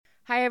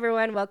Hi,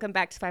 everyone. Welcome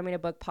back to Find Me a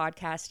Book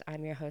podcast.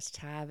 I'm your host,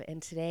 Tab, and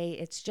today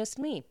it's just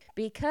me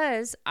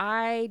because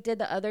I did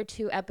the other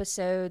two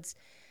episodes,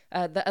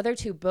 the other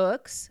two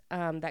books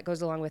that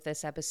goes along with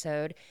this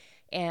episode,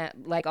 and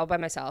like all by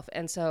myself.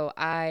 And so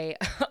I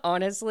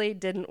honestly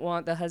didn't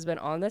want the husband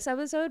on this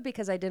episode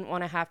because I didn't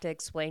want to have to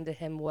explain to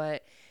him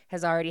what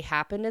has already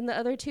happened in the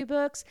other two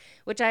books,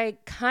 which I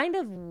kind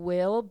of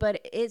will,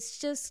 but it's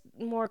just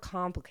more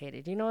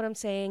complicated. You know what I'm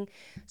saying?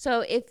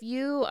 So if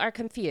you are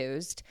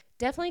confused,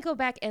 definitely go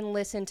back and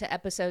listen to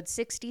episodes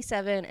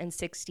 67 and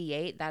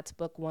 68. That's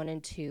book 1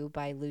 and 2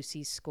 by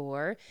Lucy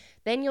Score.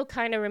 Then you'll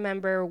kind of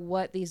remember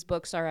what these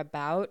books are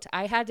about.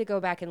 I had to go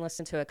back and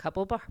listen to a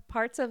couple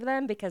parts of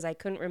them because I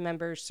couldn't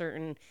remember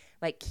certain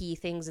like key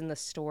things in the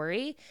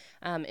story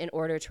in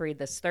order to read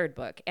this third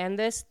book. And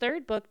this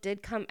third book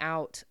did come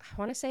out, I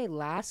want to say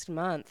last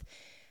month.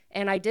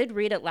 And I did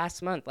read it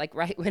last month, like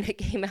right when it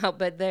came out,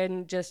 but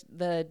then just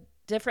the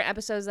different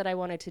episodes that I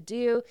wanted to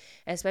do,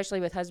 especially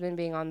with husband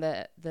being on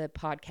the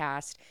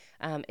podcast,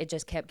 it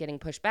just kept getting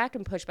pushed back,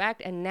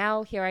 and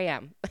now here I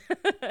am.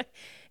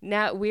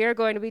 Now we are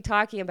going to be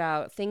talking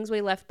about Things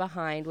We Left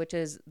Behind, which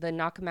is the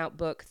Knockemout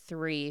book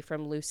 3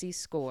 from Lucy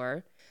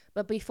Score.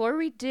 But before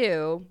we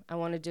do, I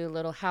want to do a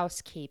little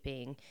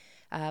housekeeping.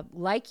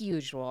 Like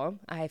usual,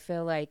 I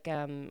feel like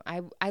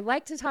I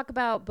like to talk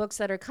about books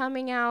that are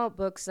coming out,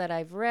 books that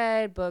I've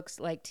read, books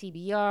like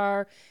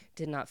TBR,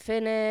 did not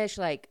finish,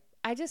 like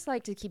I just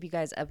like to keep you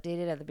guys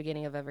updated at the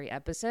beginning of every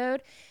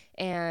episode.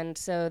 And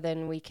so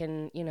then we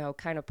can,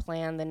 kind of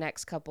plan the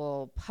next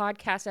couple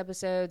podcast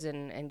episodes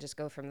and just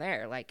go from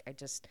there. Like, I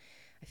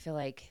feel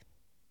like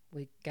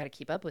we got to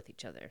keep up with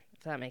each other,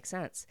 if that makes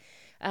sense.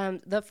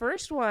 The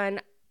first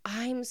one,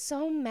 I'm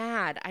so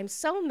mad. I'm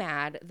so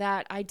mad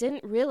that I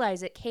didn't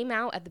realize it came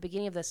out at the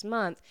beginning of this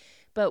month.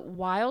 But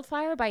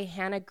Wildfire by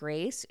Hannah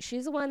Grace,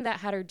 she's the one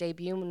that had her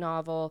debut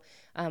novel,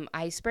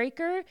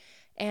 Icebreaker.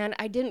 And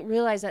I didn't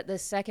realize that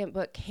this second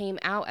book came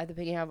out at the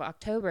beginning of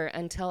October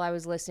until I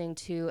was listening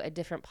to a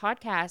different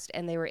podcast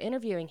and they were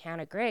interviewing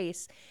Hannah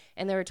Grace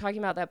and they were talking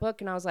about that book.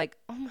 And I was like,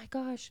 oh my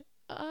gosh,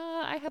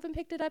 I haven't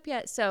picked it up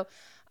yet. So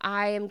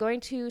I am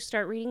going to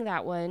start reading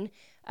that one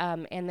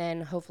and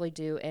then hopefully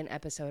do an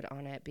episode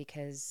on it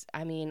because,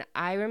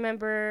 I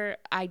remember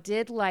I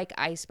did like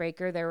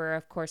Icebreaker. There were,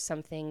 of course,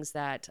 some things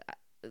that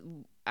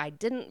I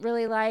didn't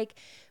really like,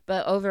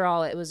 but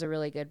overall it was a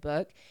really good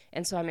book.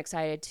 And so I'm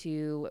excited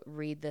to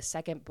read the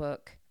second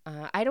book.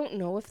 I don't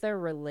know if they're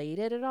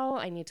related at all.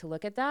 I need to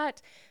look at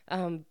that.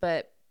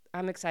 But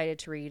I'm excited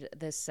to read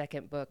this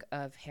second book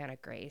of Hannah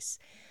Grace.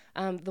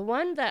 The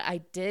one that I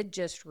did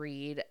just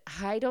read,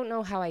 I don't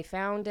know how I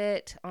found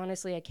it.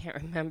 Honestly, I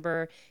can't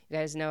remember. You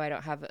guys know I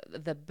don't have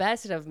the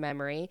best of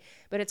memory,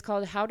 but it's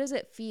called How Does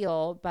It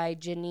Feel by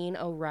Jeneane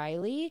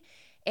O'Reilly.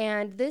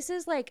 And this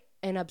is like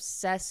an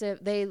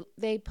obsessive,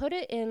 they put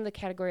it in the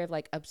category of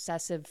like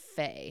obsessive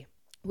fae,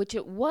 which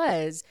it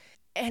was.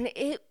 And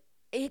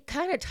it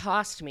kind of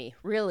tossed me,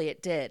 really,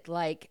 it did.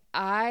 Like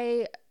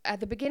at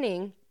the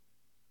beginning,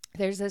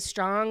 there's this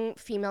strong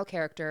female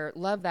character.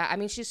 Love that.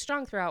 She's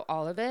strong throughout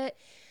all of it.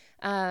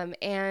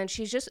 And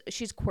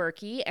she's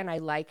quirky and I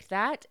liked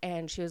that.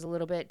 And she was a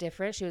little bit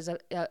different.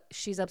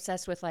 She's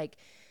obsessed with like,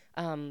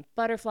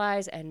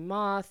 butterflies and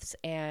moths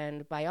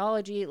and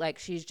biology. Like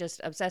she's just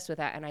obsessed with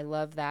that. And I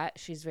love that.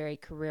 She's very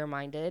career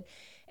minded.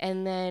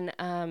 And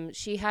then,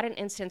 she had an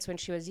instance when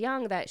she was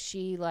young that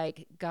she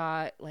like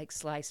got like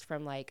sliced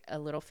from like a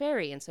little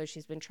fairy. And so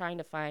she's been trying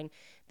to find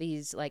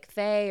these like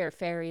fae or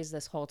fairies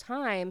this whole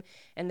time.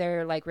 And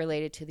they're like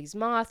related to these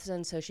moths.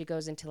 And so she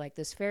goes into like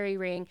this fairy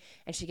ring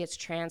and she gets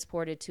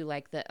transported to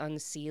like the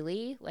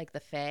unseelie, like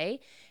the fae.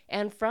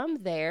 And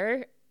from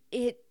there,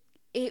 it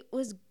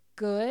was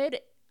good.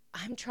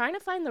 I'm trying to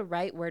find the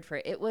right word for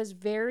it. It was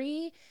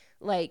very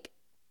like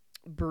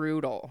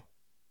brutal.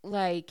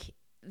 Like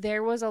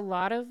there was a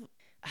lot of,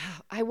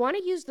 I want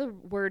to use the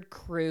word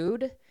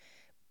crude,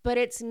 but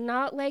it's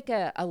not like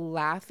a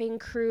laughing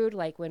crude,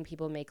 like when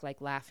people make like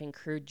laughing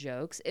crude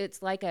jokes.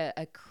 It's like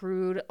a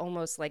crude,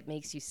 almost like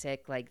makes you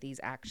sick, like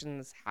these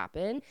actions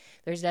happen.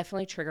 There's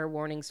definitely trigger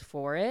warnings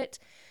for it.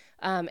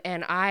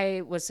 And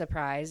I was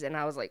surprised and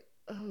I was like,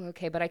 oh,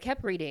 okay. But I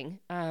kept reading.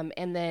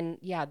 And then,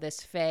 yeah,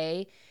 this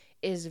fae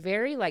is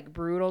very like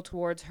brutal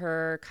towards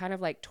her, kind of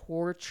like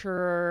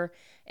torture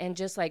and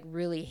just like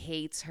really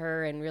hates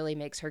her and really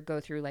makes her go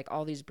through like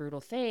all these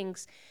brutal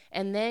things.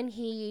 And then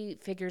he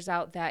figures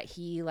out that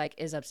he like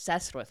is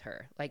obsessed with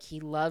her. Like he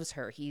loves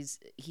her. He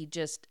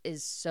just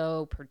is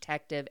so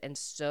protective and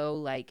so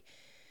like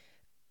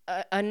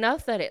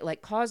enough that it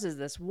like causes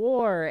this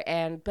war.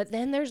 But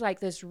then there's like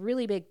this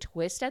really big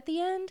twist at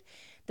the end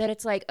that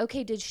it's like,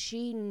 okay, did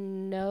she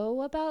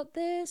know about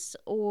this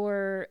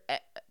or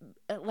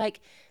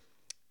like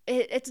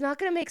it's not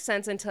going to make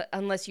sense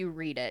unless you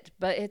read it,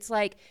 but it's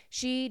like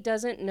she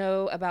doesn't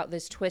know about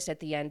this twist at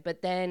the end,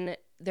 but then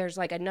there's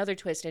like another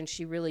twist and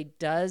she really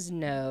does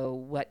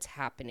know what's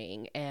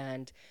happening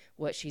and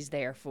what she's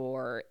there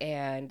for.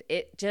 And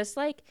it just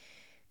like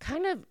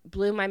kind of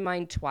blew my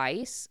mind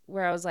twice,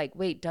 where I was like,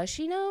 wait, does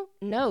she know?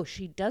 No,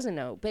 she doesn't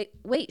know. But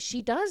wait,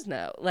 she does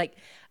know. Like,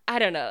 I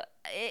don't know.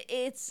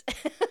 It's,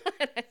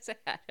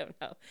 I don't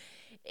know.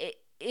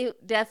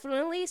 It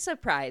definitely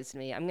surprised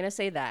me. I'm going to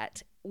say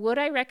that. Would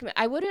I recommend?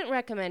 I wouldn't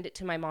recommend it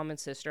to my mom and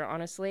sister,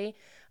 honestly.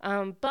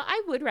 But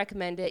I would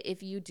recommend it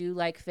if you do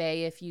like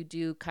fae, if you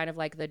do kind of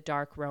like the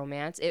dark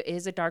romance. It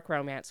is a dark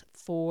romance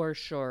for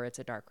sure. It's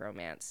a dark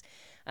romance.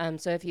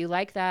 So if you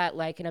like that,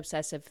 like an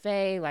obsessive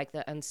fae, like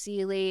the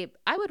Unseelie,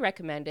 I would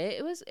recommend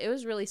it. It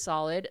was really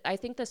solid. I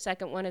think the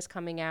second one is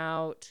coming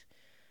out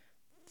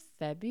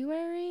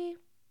February.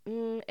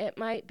 It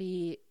might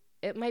be.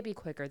 It might be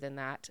quicker than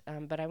that,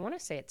 but I want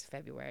to say it's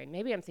February.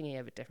 Maybe I'm thinking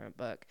of a different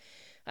book.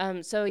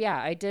 So yeah,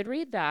 I did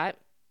read that.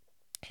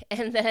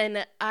 And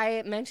then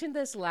I mentioned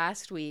this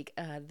last week,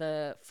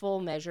 the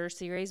Full Measure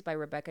series by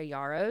Rebecca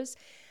Yarros.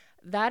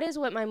 That is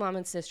what my mom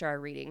and sister are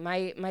reading.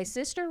 My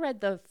sister read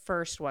the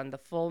first one, The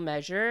Full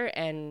Measure,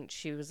 and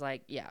she was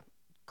like, yeah,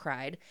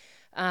 cried.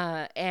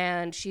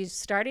 And she's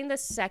starting the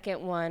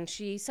second one.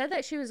 She said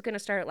that she was going to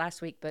start it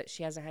last week, but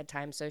she hasn't had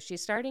time. So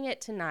she's starting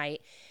it tonight.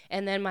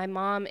 And then my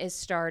mom is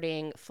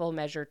starting Full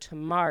Measure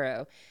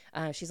tomorrow.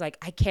 She's like,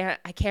 I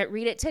can't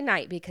read it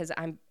tonight because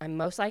I'm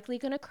most likely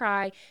going to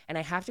cry and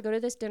I have to go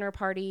to this dinner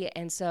party.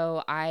 And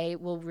so I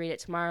will read it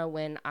tomorrow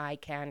when I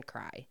can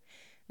cry.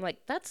 I'm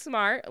like, that's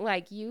smart.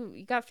 Like,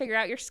 you got to figure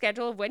out your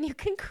schedule of when you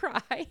can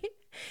cry.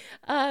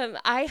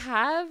 I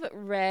have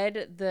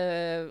read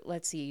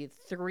let's see,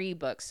 3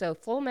 books. So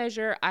Full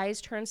Measure, Eyes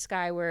Turn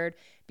Skyward,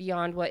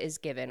 Beyond What Is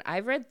Given.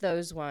 I've read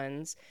those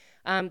ones.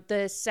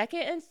 The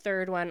second and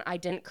third one, I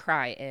didn't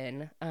cry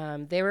in.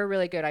 They were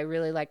really good. I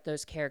really liked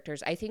those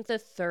characters. I think the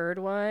third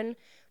one,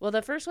 well,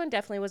 the first one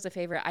definitely was a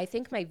favorite. I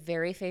think my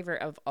very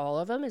favorite of all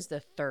of them is the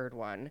third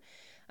one.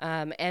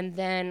 And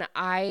then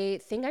I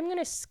think I'm going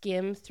to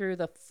skim through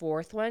the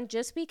fourth one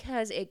just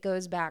because it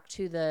goes back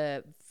to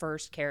the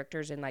first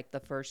characters in like the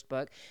first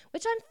book,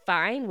 which I'm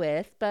fine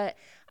with, but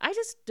I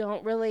just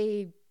don't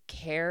really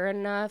care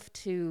enough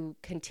to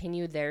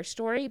continue their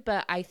story.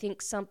 But I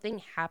think something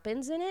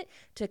happens in it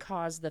to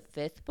cause the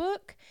fifth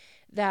book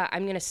that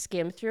I'm going to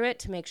skim through it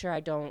to make sure I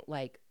don't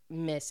like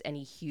miss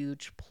any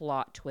huge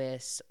plot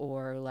twists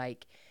or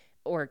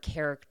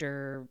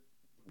character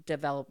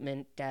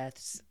development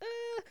deaths.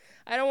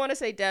 I don't want to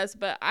say deaths,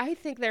 but I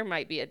think there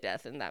might be a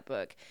death in that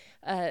book.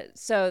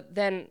 So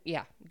then,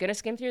 yeah, I'm going to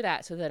skim through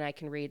that so then I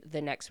can read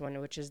the next one,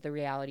 which is The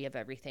Reality of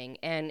Everything.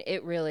 And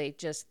it really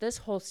just, this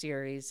whole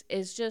series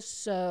is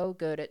just so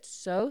good. It's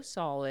so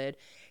solid.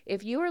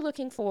 If you are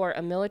looking for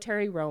a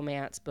military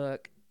romance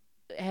book,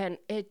 and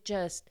it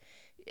just,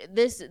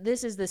 this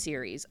is the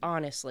series,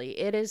 honestly.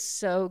 It is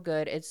so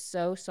good. It's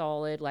so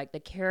solid. Like, the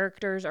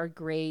characters are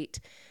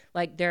great.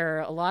 Like, there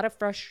are a lot of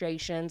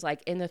frustrations.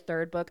 Like, in the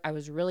third book, I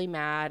was really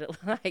mad,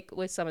 like,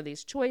 with some of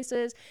these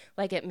choices.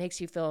 Like, it makes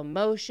you feel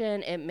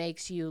emotion. It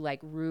makes you, like,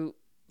 root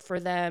for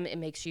them. It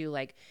makes you,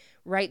 like,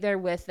 right there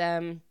with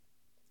them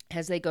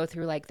as they go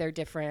through, like, their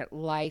different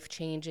life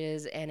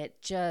changes. And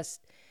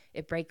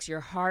it breaks your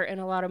heart in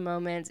a lot of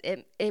moments.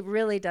 It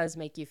really does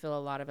make you feel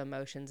a lot of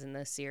emotions in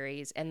this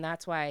series. And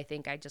that's why I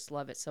think I just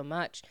love it so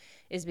much,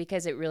 is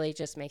because it really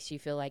just makes you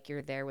feel like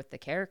you're there with the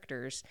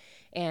characters.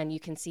 And you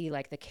can see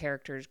like the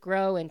characters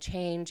grow and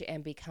change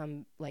and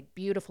become like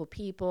beautiful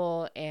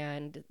people.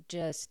 And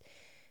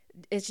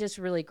it's just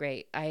really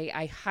great.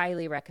 I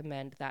highly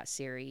recommend that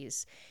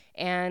series.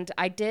 And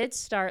I did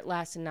start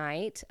last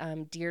night,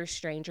 Dear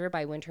Stranger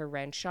by Winter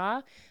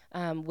Renshaw,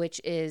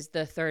 which is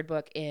the third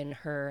book in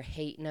her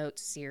Hate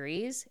Notes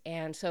series.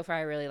 And so far,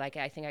 I really like it.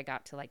 I think I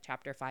got to like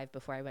chapter 5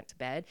 before I went to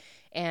bed.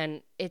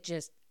 And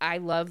I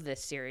love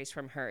this series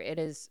from her. It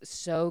is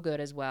so good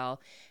as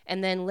well.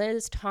 And then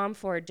Liz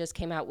Tomforde just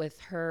came out with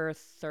her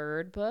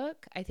third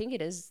book. I think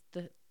it is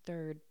the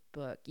third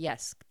book.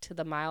 Yes, to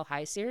the Mile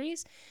High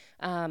series.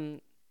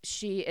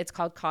 It's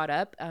called Caught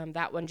Up.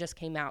 That one just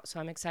came out, so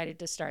I'm excited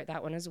to start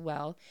that one as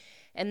well.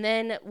 And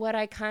then what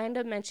I kind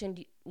of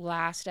mentioned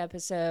last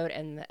episode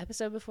and the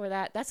episode before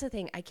that, that's the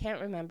thing. I can't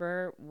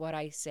remember what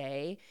I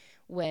say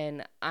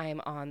when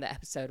I'm on the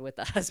episode with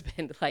the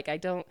husband. Like, I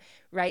don't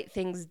write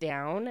things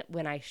down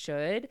when I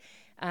should.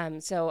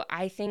 So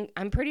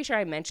I'm pretty sure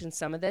I mentioned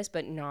some of this,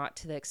 but not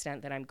to the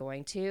extent that I'm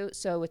going to.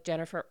 So with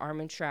Jennifer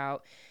Armentrout,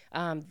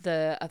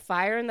 A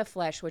Fire in the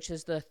Flesh, which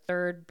is the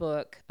third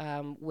book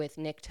with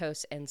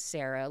Nyktos and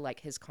Sarah,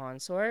 like his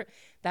consort,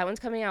 that one's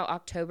coming out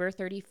October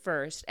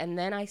 31st. And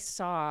then I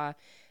saw,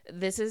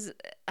 this is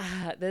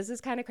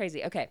kind of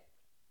crazy. Okay,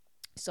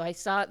 so I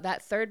saw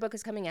that third book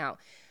is coming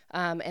out.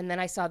 And then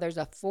I saw there's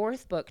a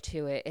fourth book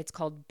to it. It's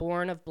called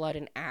Born of Blood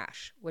and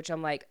Ash, which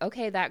I'm like,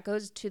 okay, that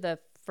goes to the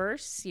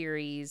first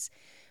series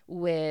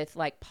with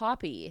like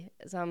Poppy.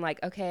 So I'm like,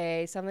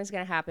 okay, something's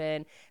going to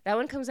happen. That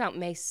one comes out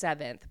May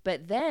 7th.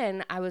 But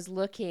then I was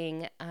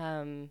looking,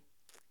 and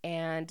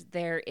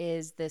there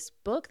is this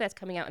book that's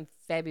coming out in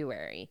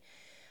February.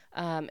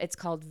 It's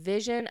called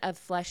Vision of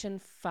Flesh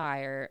and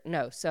Fire.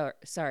 No,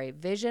 sorry.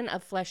 Vision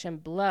of Flesh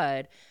and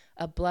Blood,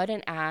 a Blood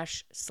and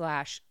Ash /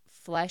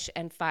 Flesh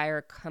and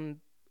Fire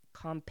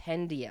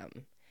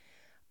compendium.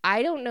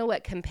 I don't know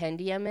what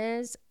compendium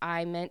is.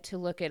 I meant to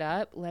look it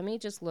up. Let me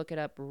just look it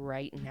up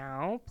right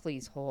now.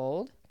 Please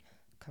hold.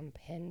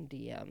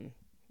 Compendium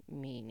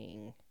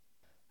meaning.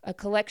 A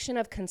collection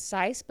of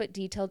concise but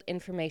detailed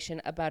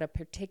information about a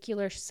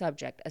particular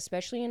subject,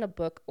 especially in a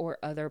book or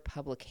other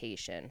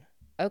publication.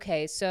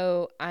 Okay,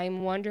 so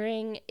I'm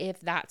wondering if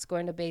that's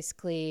going to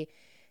basically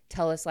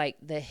tell us like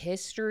the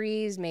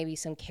histories, maybe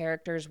some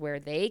characters where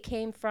they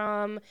came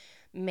from,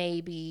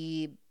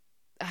 maybe,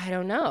 I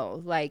don't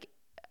know, like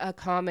a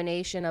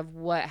combination of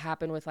what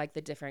happened with like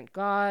the different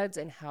gods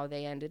and how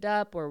they ended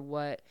up or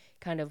what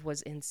kind of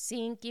was in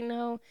sync, you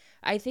know.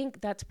 I think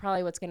that's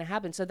probably what's going to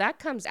happen. So that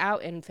comes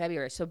out in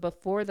February, so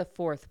before the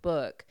fourth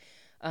book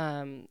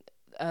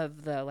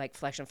of the like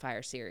Flesh and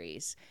Fire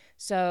series.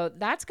 So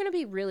that's going to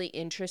be really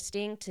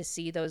interesting to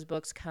see those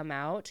books come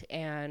out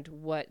and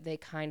what they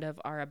kind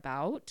of are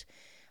about.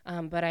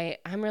 But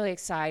I'm really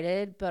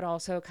excited, but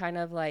also kind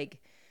of like,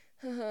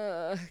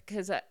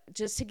 because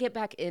just to get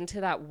back into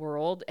that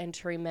world and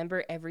to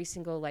remember every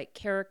single like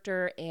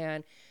character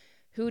and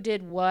who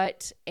did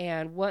what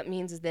and what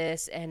means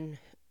this and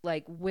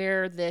like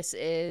where this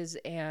is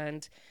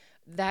and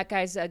that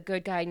guy's a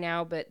good guy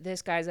now, but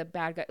this guy's a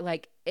bad guy.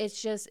 Like,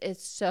 it's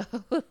so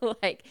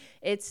like,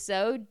 it's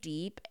so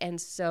deep and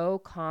so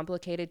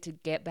complicated to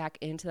get back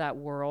into that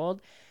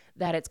world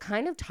that it's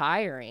kind of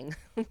tiring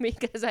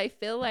because I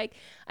feel like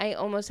I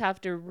almost have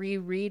to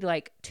reread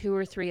like 2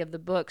 or 3 of the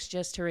books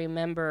just to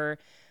remember,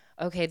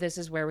 okay, this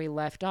is where we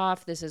left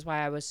off. This is why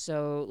I was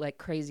so like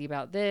crazy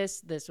about this.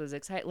 This was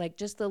exciting. Like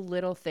just the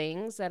little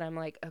things that I'm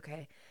like,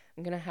 okay,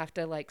 I'm going to have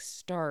to like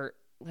start.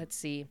 Let's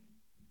see.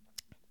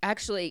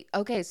 Actually,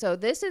 okay, so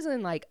this is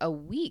in like a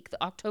week,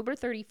 October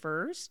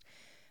 31st.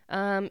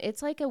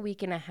 It's like a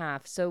week and a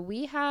half. So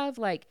we have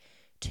like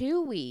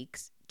 2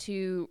 weeks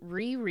to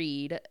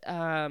reread.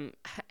 Am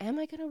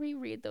I going to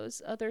reread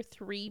those other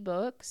 3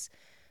 books?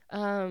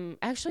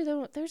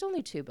 Actually, there's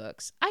only 2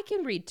 books. I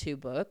can read 2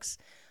 books.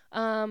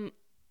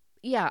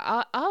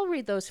 Yeah, I'll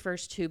read those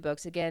first 2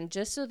 books again,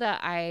 just so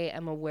that I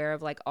am aware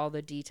of like all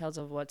the details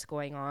of what's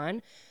going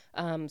on.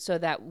 So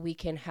that we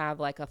can have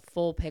like a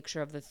full picture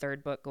of the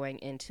 3rd book going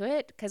into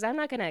it. Because I'm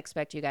not going to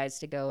expect you guys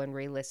to go and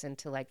re-listen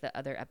to like the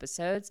other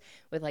episodes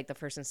with like the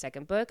 1st and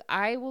 2nd book.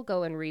 I will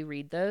go and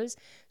reread those.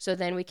 So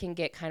then we can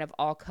get kind of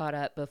all caught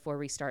up before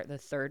we start the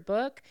 3rd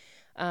book.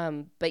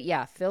 But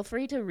yeah, feel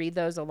free to read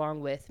those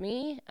along with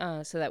me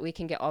so that we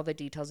can get all the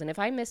details. And if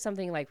I miss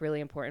something like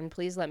really important,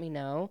 please let me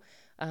know.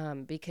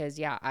 Because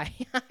yeah, I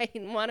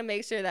want to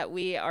make sure that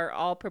we are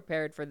all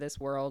prepared for this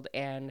world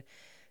and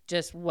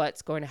just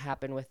what's going to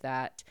happen with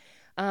that.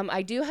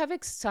 I do have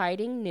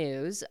exciting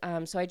news.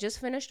 So I just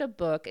finished a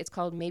book. It's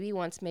called Maybe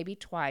Once, Maybe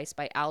Twice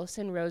by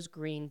Alison Rose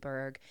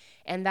Greenberg.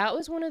 And that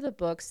was one of the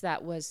books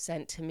that was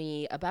sent to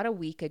me about a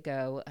week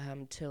ago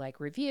to like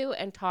review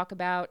and talk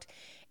about.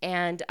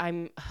 And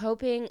I'm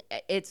hoping,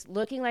 it's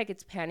looking like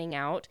it's panning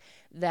out,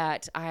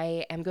 that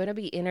I am going to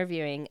be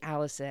interviewing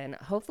Alison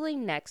hopefully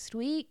next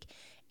week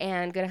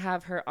and going to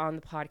have her on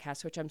the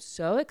podcast, which I'm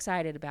so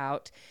excited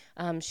about.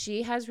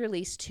 She has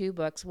released 2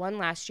 books, one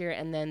last year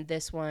and then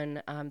this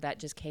one that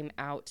just came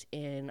out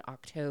in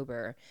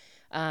October.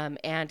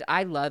 And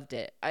I loved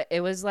it.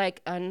 It was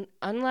like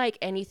unlike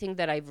anything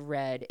that I've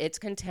read. It's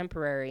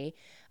contemporary,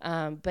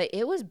 but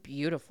it was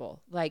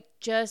beautiful. Like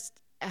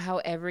just how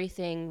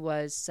everything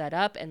was set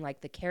up and like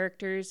the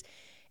characters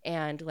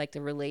and like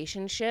the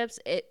relationships,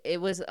 it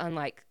was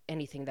unlike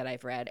anything that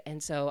I've read.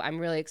 And so I'm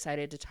really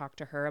excited to talk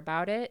to her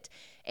about it.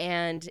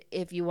 And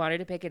if you wanted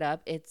to pick it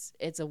up, it's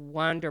a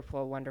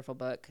wonderful, wonderful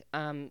book.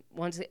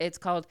 It's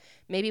called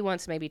Maybe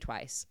Once, Maybe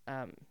Twice.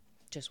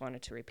 Just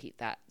wanted to repeat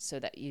that so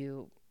that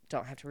you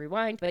don't have to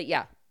rewind. But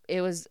yeah,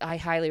 I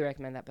highly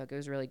recommend that book. It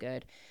was really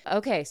good.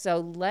 Okay, so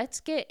let's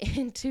get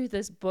into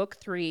this book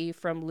 3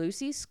 from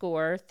Lucy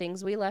Score,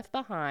 Things We Left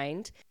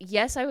Behind.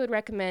 Yes, I would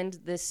recommend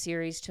this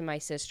series to my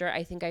sister.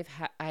 I think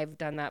I've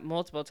done that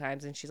multiple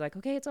times, and she's like,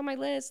 okay, it's on my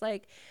list.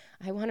 Like,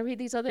 I want to read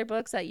these other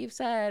books that you've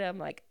said. I'm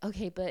like,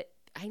 okay, but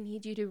I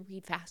need you to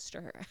read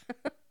faster.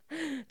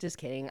 Just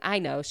kidding. I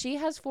know she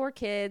has 4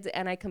 kids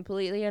and I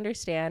completely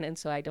understand. And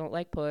so I don't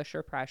like push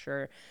or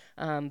pressure.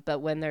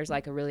 But when there's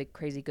like a really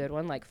crazy good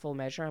one, like Full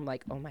Measure, I'm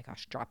like, oh my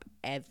gosh, drop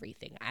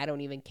everything. I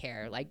don't even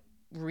care. Like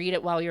read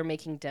it while you're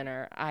making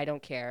dinner. I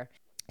don't care.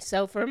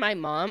 So for my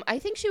mom, I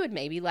think she would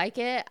maybe like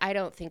it. I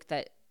don't think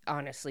that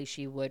honestly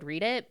she would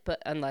read it,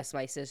 but unless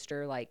my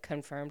sister like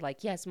confirmed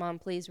like, yes, mom,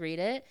 please read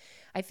it.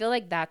 I feel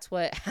like that's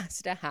what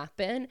has to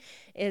happen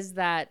is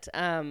that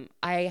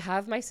I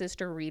have my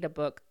sister read a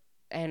book.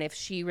 And if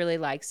she really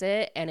likes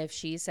it, and if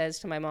she says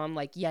to my mom,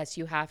 like, yes,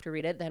 you have to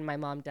read it, then my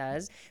mom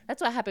does.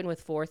 That's what happened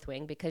with Fourth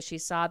Wing, because she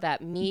saw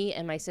that me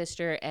and my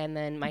sister and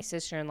then my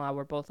sister-in-law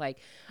were both like,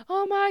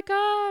 oh my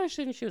gosh.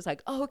 And she was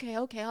like, oh, okay,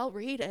 I'll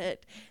read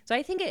it. So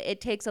I think it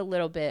takes a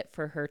little bit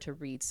for her to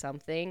read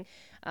something.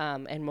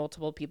 and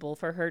multiple people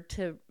for her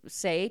to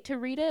say to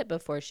read it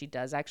before she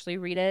does actually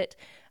read it.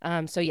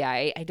 So yeah,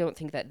 I don't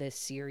think that this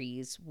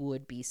series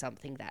would be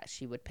something that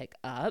she would pick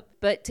up.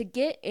 But to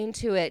get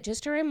into it,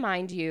 just to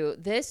remind you,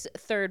 this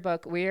third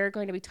book, we're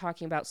going to be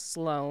talking about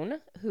Sloane,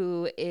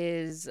 who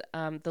is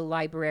the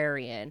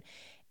librarian.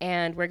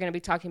 And we're going to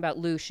be talking about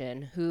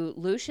Lucien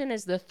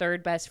is the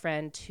third best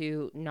friend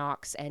to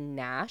Knox and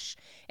Nash.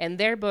 And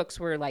their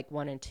books were like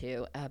 1 and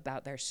 2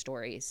 about their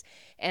stories.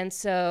 And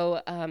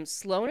so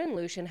Sloane and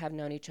Lucien have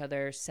known each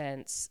other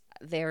since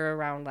they're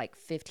around like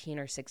 15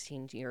 or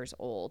 16 years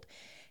old.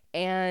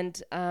 And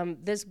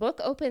this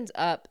book opens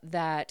up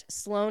that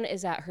Sloane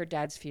is at her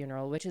dad's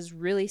funeral, which is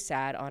really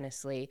sad,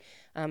 honestly.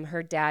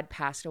 Her dad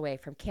passed away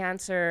from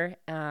cancer,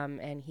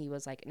 and he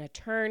was like an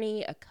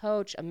attorney, a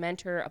coach, a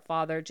mentor, a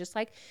father, just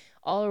like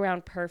all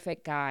around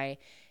perfect guy.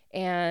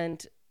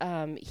 And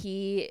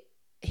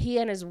he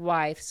and his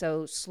wife,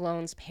 so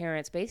Sloane's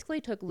parents,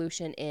 basically took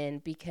Lucien in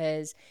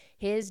because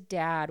his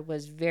dad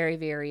was very,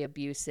 very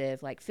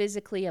abusive, like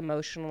physically,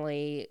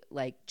 emotionally,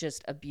 like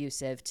just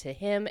abusive to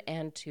him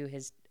and to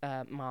his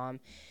mom.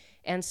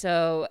 And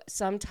so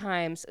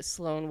sometimes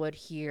Sloane would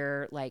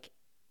hear like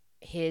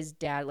his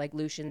dad, like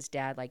Lucien's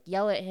dad, like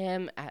yell at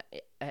him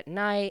at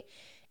night.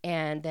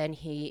 And then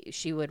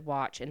she would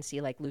watch and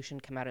see like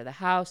Lucien come out of the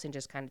house and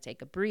just kind of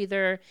take a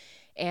breather.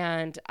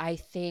 And I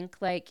think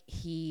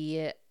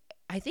the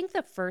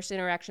first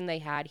interaction they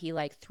had, he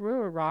like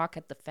threw a rock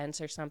at the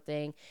fence or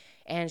something,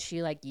 and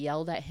she like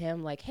yelled at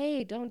him like,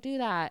 "Hey, don't do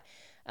that,"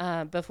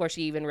 before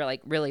she even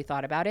really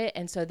thought about it.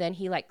 And so then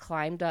he like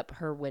climbed up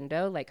her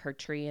window, like her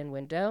tree and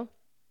window,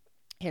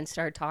 and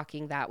started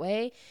talking that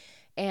way.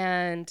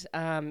 And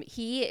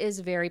he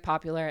is very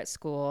popular at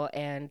school,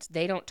 and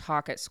they don't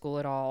talk at school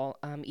at all,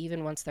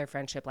 even once their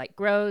friendship like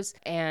grows.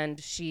 And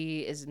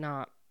she's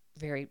not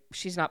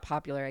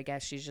popular, I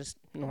guess. She's just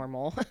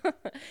normal.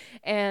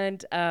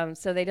 And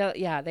so they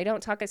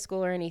don't talk at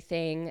school or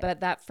anything. But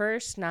that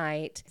first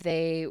night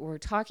they were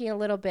talking a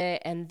little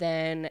bit, and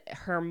then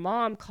her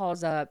mom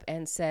calls up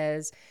and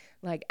says,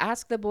 like,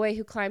 ask the boy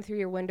who climbed through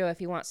your window if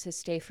he wants to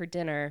stay for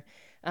dinner.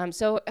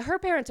 So her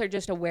parents are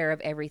just aware of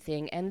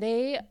everything, and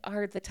they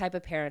are the type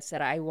of parents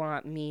that I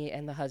want me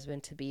and the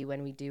husband to be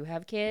when we do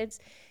have kids.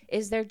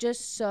 Is they're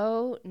just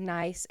so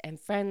nice and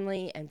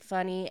friendly and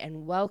funny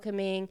and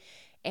welcoming,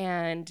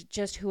 and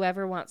just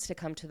whoever wants to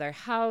come to their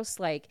house,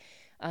 like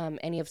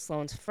any of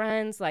Sloane's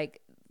friends,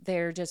 like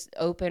they're just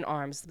open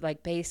arms,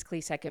 like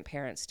basically second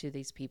parents to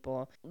these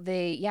people.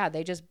 They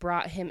just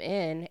brought him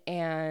in,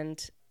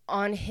 and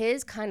on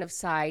his kind of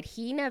side,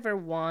 he never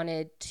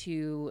wanted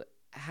to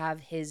have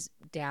his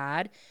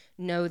dad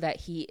know that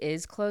he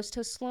is close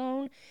to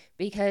Sloane,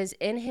 because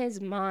in his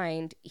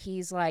mind,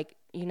 he's like,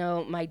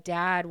 my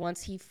dad,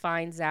 once he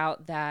finds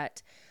out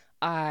that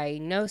I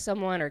know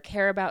someone or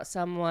care about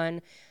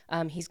someone,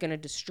 he's going to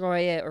destroy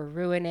it or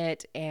ruin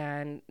it,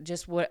 and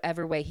just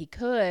whatever way he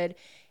could.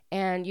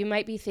 And you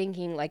might be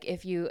thinking, like,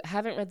 if you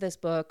haven't read this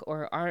book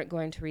or aren't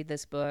going to read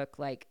this book,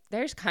 like,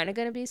 there's kind of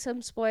going to be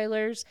some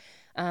spoilers,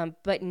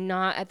 but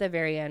not at the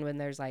very end when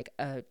there's, like,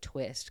 a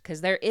twist. Because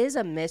there is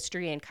a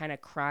mystery and kind of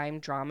crime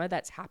drama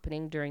that's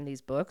happening during these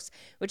books,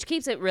 which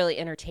keeps it really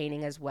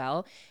entertaining as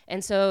well.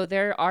 And so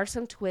there are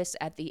some twists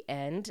at the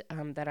end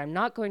that I'm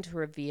not going to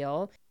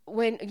reveal.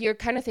 When you're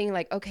kind of thinking,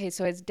 like, okay,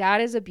 so his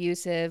dad is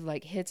abusive,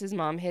 like, hits his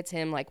mom, hits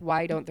him, like,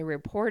 why don't they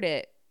report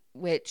it?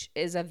 Which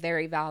is a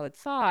very valid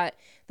thought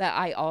that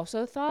I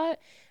also thought.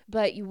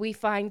 But we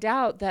find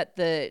out that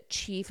the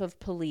chief of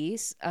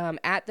police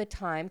at the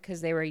time,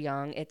 because they were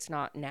young, it's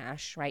not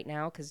Nash right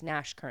now, because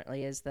Nash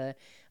currently is the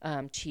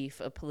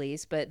chief of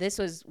police. But this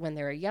was when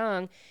they were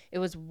young. It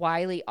was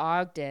Wiley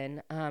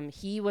Ogden.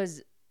 He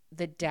was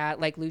the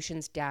dad, like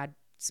Lucien's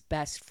dad's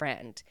best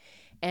friend.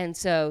 And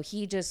so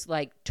he just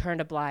like turned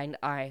a blind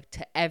eye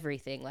to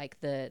everything, like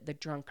the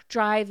drunk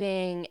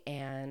driving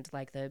and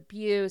like the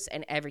abuse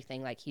and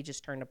everything. Like he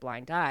just turned a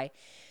blind eye.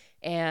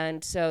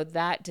 And so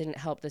that didn't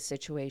help the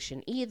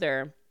situation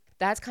either.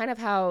 That's kind of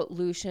how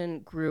Lucien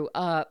grew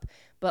up.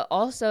 But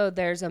also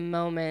there's a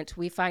moment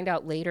we find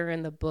out later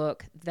in the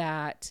book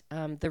that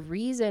the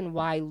reason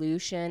why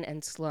Lucien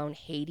and Sloane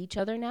hate each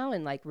other now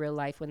in like real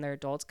life when they're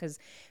adults, because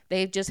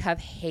they just have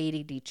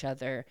hated each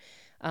other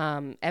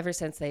ever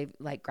since they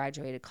like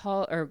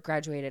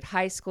graduated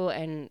high school.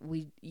 And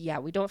we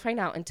don't find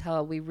out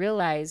until we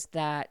realize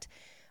that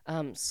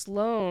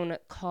Sloane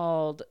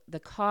called the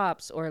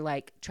cops, or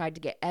like tried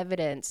to get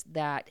evidence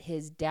that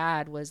his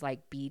dad was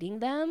like beating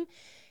them.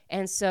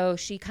 And so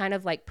she kind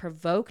of like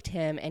provoked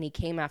him, and he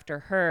came after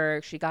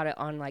her. She got it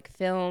on like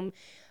film.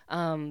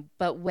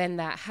 But when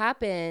that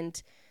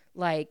happened,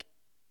 like,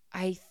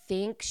 I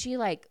think she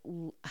like,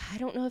 I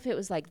don't know if it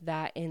was like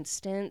that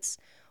instance,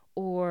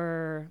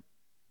 or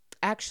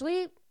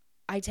actually,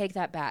 I take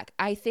that back.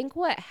 I think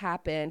what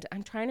happened,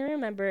 I'm trying to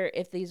remember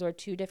if these were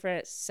two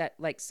different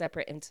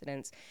separate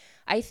incidents.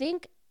 I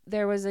think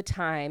there was a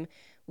time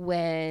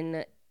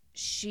when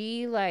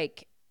she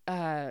like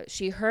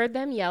she heard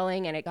them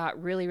yelling and it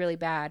got really, really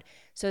bad.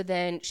 So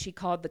then she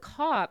called the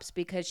cops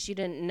because she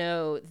didn't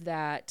know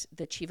that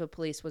the chief of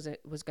police was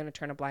going to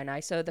turn a blind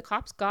eye. So the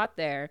cops got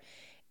there,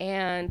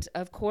 and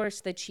of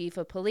course the chief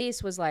of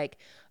police was like,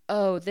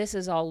 oh, this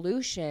is all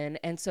Lucien.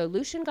 And so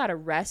Lucien got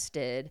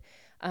arrested,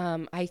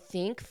 I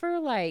think for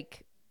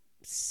like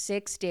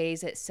 6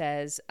 days, it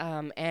says,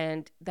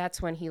 and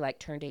that's when he like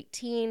turned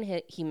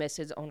 18. He missed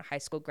his own high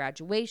school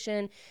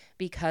graduation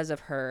because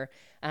of her,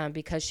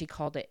 because she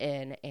called it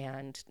in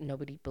and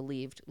nobody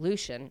believed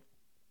Lucien.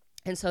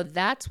 And so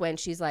that's when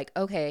she's like,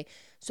 okay,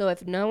 so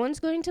if no one's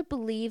going to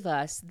believe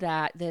us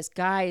that this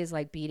guy is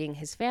like beating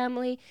his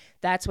family,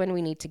 that's when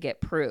we need to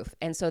get proof.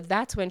 And so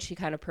that's when she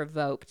kind of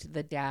provoked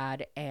the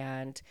dad,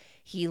 and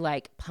he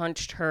like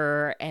punched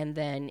her, and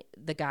then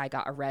the guy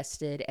got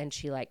arrested and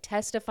she like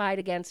testified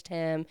against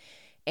him.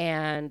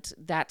 And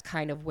that's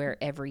kind of where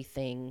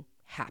everything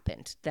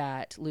happened,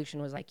 that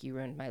Lucien was like, you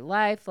ruined my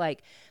life.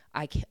 Like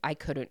I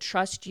couldn't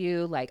trust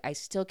you. Like I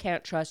still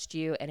can't trust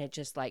you. And it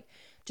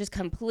just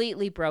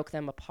completely broke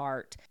them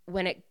apart.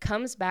 When it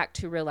comes back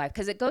to real life,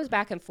 because it goes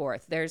back and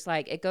forth.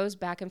 It goes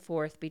back and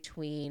forth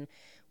between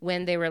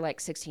when they were like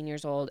 16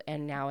 years old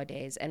and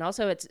nowadays. And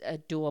also it's a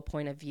dual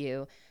point of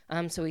view.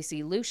 So we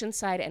see Lucien's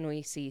side and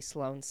we see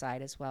Sloane's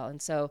side as well.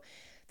 And so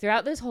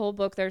throughout this whole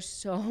book, there's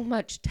so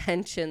much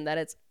tension that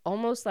it's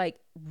almost like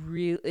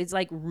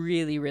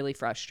really, really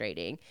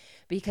frustrating,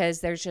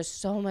 because there's just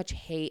so much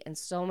hate and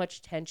so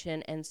much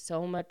tension and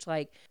so much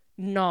like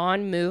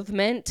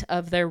non-movement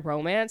of their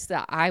romance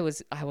that I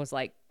was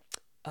like,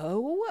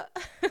 oh,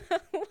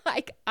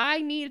 like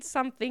I need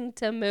something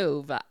to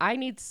move. I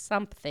need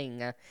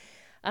something.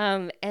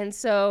 And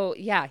so,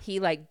 yeah, he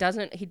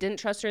didn't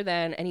trust her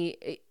then. And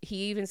he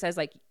even says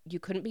like, you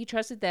couldn't be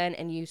trusted then,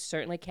 and you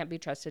certainly can't be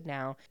trusted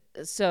now.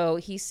 So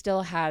he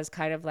still has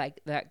kind of like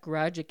that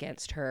grudge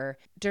against her.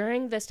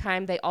 During this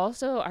time, they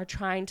also are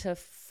trying to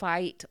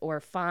fight or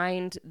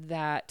find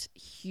that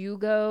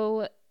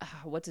Hugo,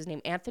 what's his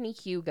name? Anthony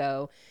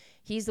Hugo.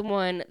 He's the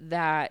one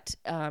that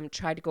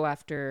tried to go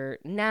after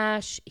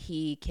Nash.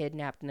 He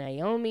kidnapped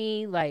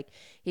Naomi. Like,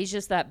 he's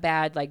just that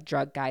bad, like,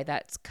 drug guy.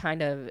 That's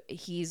kind of,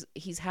 he's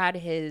had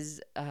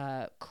his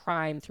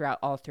crime throughout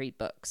all 3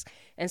 books.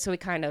 And so we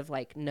kind of,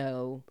 like,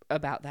 know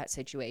about that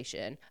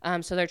situation.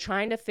 So they're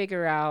trying to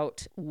figure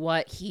out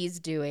what he's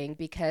doing,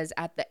 because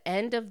at the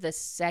end of the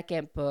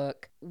second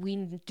book, we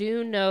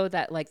do know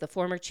that, like, the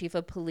former chief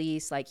of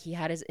police, like, he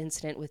had his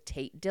incident with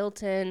Tate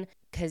Dilton,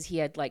 because he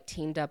had like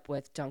teamed up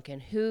with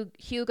Duncan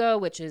Hugo,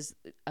 which is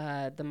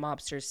the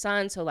mobster's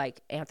son. So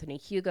like Anthony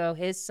Hugo,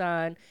 his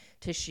son,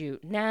 to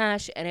shoot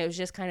Nash. And it was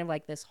just kind of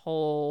like this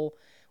whole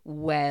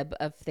web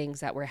of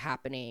things that were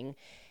happening.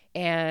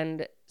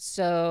 And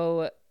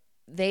so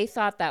they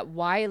thought that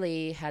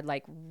Wiley had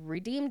like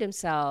redeemed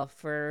himself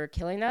for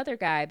killing the other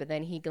guy, but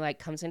then he like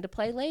comes into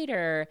play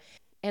later.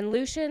 And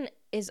Lucien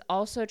is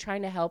also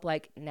trying to help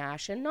like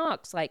Nash and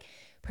Knox, like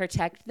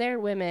protect their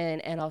women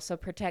and also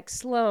protect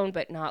Sloane,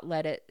 but not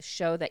let it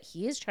show that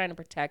he is trying to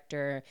protect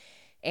her.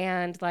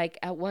 And like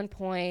at one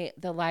point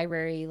the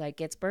library like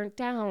gets burnt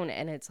down,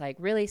 and it's like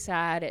really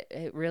sad.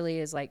 It really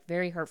is like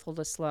very hurtful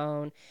to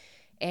Sloane.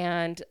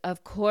 And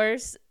of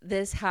course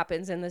this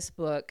happens in this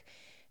book.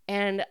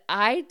 And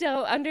I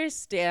don't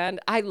understand.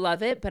 I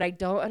love it, but I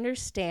don't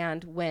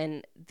understand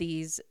when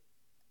these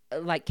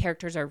like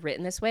characters are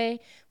written this way,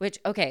 which,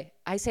 okay,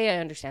 I say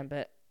I understand,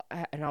 but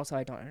and also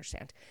I don't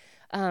understand.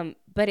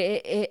 But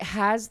it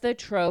has the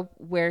trope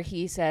where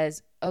he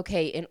says,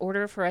 okay, in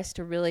order for us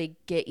to really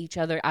get each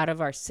other out of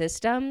our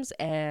systems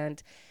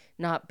and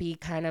not be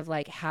kind of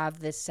like have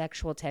this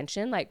sexual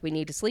tension, like we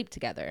need to sleep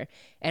together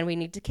and we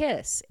need to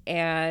kiss.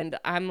 And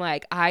I'm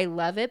like, I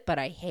love it, but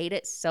I hate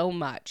it so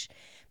much,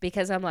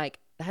 because I'm like,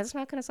 that's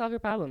not going to solve your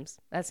problems.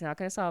 That's not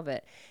going to solve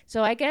it.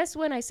 So I guess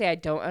when I say I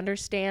don't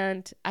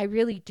understand, I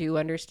really do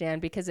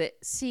understand, because it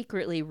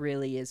secretly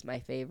really is my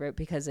favorite,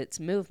 because it's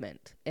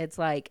movement. It's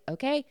like,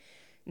 okay,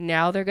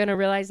 now they're going to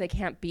realize they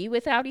can't be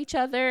without each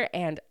other,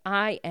 and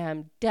I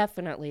am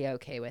definitely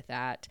okay with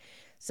that.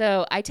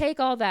 So I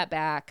take all that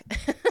back.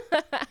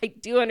 I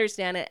do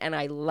understand it, and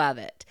I love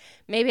it.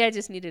 Maybe I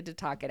just needed to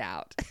talk it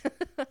out.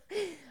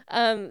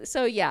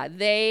 So yeah,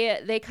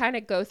 they kind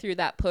of go through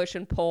that push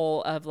and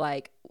pull of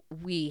like,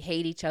 we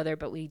hate each other,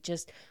 but we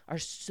just are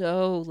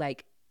so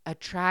like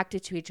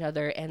attracted to each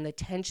other, and the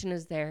tension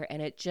is there,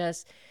 and it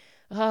just,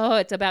 oh,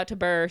 it's about to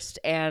burst.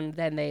 And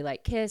then they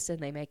like kiss and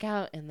they make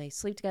out and they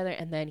sleep together,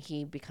 and then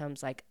he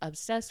becomes like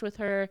obsessed with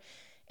her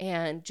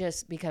and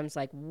just becomes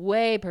like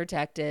way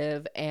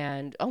protective,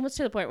 and almost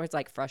to the point where it's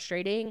like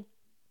frustrating,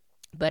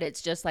 but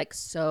it's just like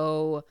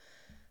so,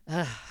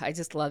 I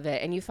just love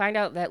it. And you find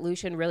out that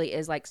Lucien really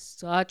is like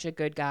such a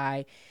good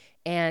guy,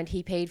 and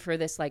he paid for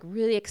this like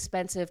really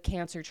expensive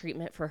cancer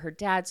treatment for her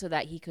dad so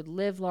that he could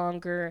live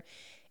longer.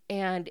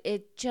 And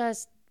it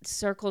just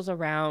circles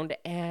around.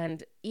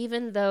 And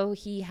even though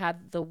he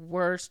had the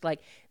worst,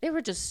 like they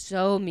were just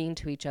so mean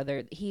to each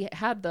other, he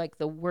had like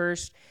the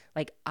worst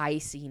like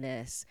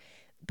iciness,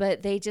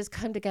 but they just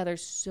come together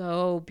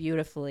so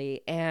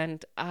beautifully.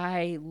 And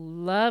I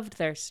loved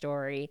their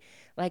story.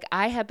 Like,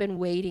 I have been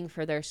waiting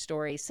for their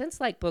story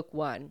since like book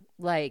one,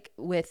 like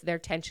with their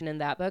tension in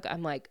that book.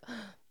 I'm like,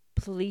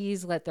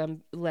 please let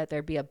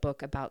there be a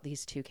book about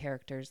these two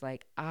characters.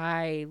 Like,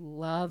 I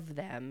love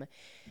them.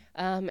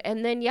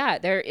 And then, yeah,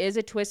 there is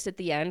a twist at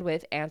the end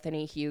with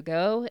Anthony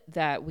Hugo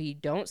that we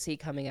don't see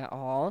coming at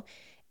all.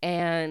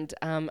 And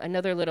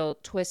another little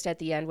twist at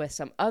the end with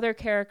some other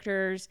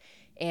characters.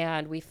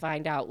 And we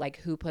find out like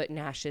who put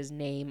Nash's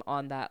name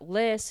on that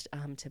list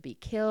to be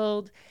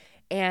killed.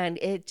 And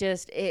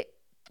it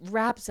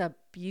wraps up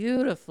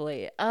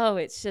beautifully. Oh,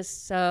 it's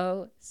just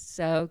so,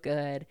 so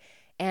good.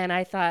 And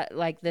I thought,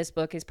 like, this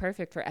book is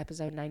perfect for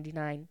episode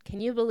 99. Can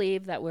you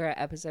believe that we're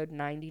at episode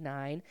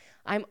 99?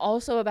 I'm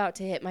also about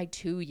to hit my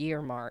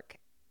 2-year mark.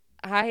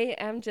 I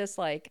am just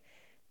like,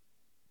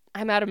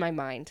 I'm out of my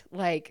mind.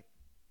 Like,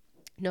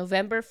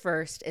 November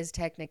 1st is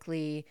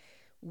technically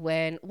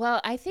when,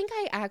 well, I think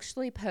I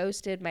actually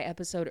posted my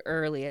episode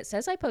early. It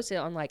says I posted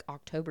it on like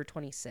October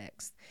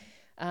 26th.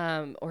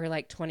 Or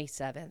like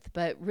 27th.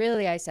 But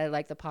really, I said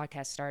like the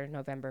podcast started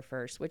November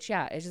 1st, which,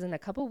 yeah, is in a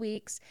couple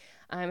weeks.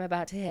 I'm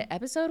about to hit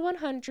episode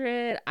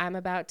 100. I'm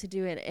about to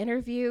do an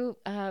interview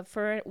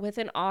with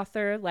an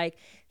author. Like,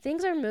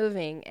 things are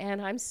moving, and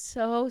I'm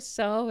so,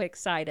 so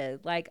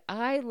excited. Like,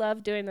 I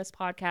love doing this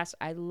podcast.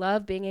 I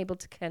love being able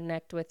to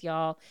connect with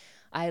y'all.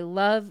 I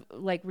love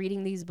like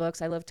reading these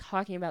books. I love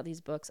talking about these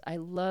books. I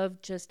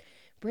love just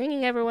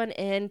bringing everyone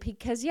in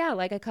because, yeah,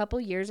 like a couple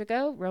years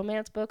ago,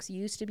 romance books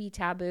used to be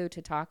taboo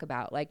to talk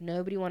about. Like,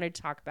 nobody wanted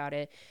to talk about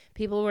it.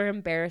 People were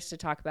embarrassed to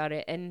talk about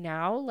it. And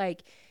now,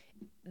 like,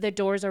 the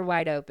doors are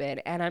wide open.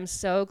 And I'm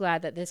so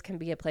glad that this can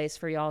be a place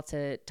for y'all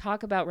to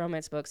talk about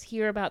romance books,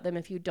 hear about them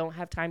if you don't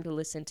have time to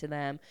listen to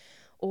them.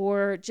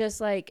 Or just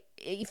like,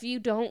 if you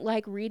don't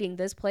like reading,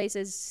 this place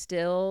is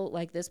still,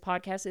 like, this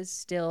podcast is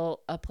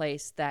still a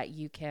place that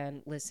you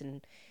can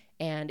listen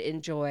and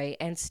enjoy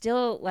and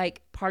still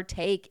like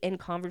partake in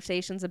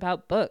conversations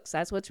about books.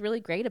 That's what's really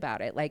great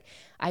about it. Like,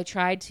 I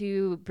tried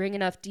to bring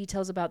enough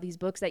details about these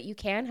books that you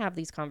can have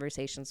these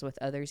conversations with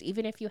others,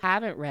 even if you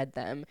haven't read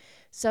them.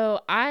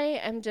 So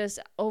I am just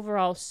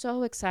overall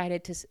so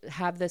excited to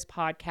have this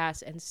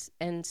podcast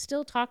and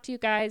still talk to you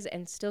guys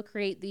and still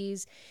create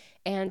these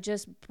and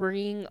just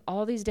bring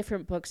all these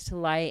different books to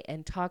light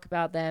and talk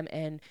about them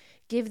and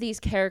give these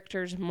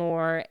characters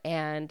more.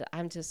 And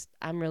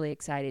I'm really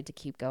excited to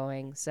keep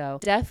going. So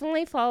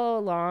definitely follow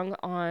along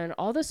on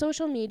all the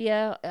social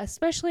media,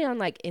 especially on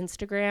like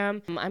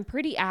Instagram. I'm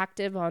pretty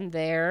active on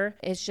there.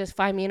 It's just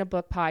Find Me in a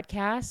Book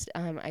podcast.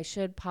 I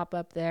should pop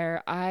up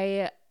there.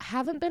 I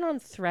haven't been on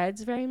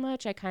Threads very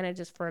much. I kind of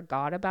just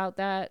forgot about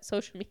that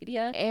social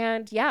media.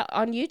 And yeah,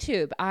 on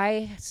YouTube,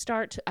 I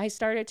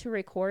started to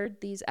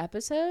record these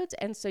episodes,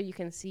 and so you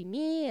can see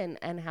me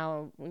and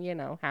how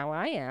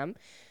I am.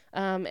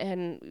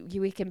 And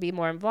we can be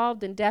more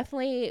involved, and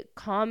definitely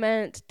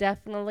comment,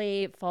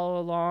 definitely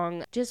follow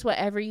along, just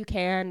whatever you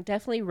can.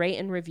 Definitely rate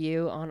and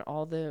review on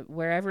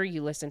wherever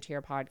you listen to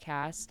your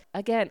podcasts.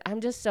 Again,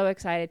 I'm just so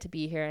excited to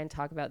be here and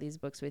talk about these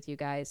books with you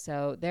guys.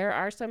 So there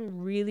are some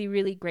really,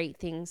 really great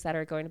things that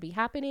are going to be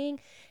happening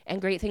and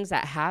great things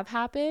that have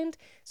happened.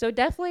 So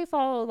definitely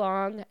follow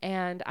along,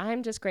 and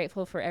I'm just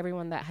grateful for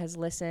everyone that has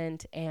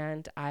listened,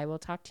 and I will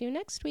talk to you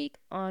next week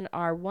on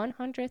our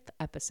 100th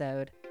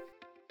episode.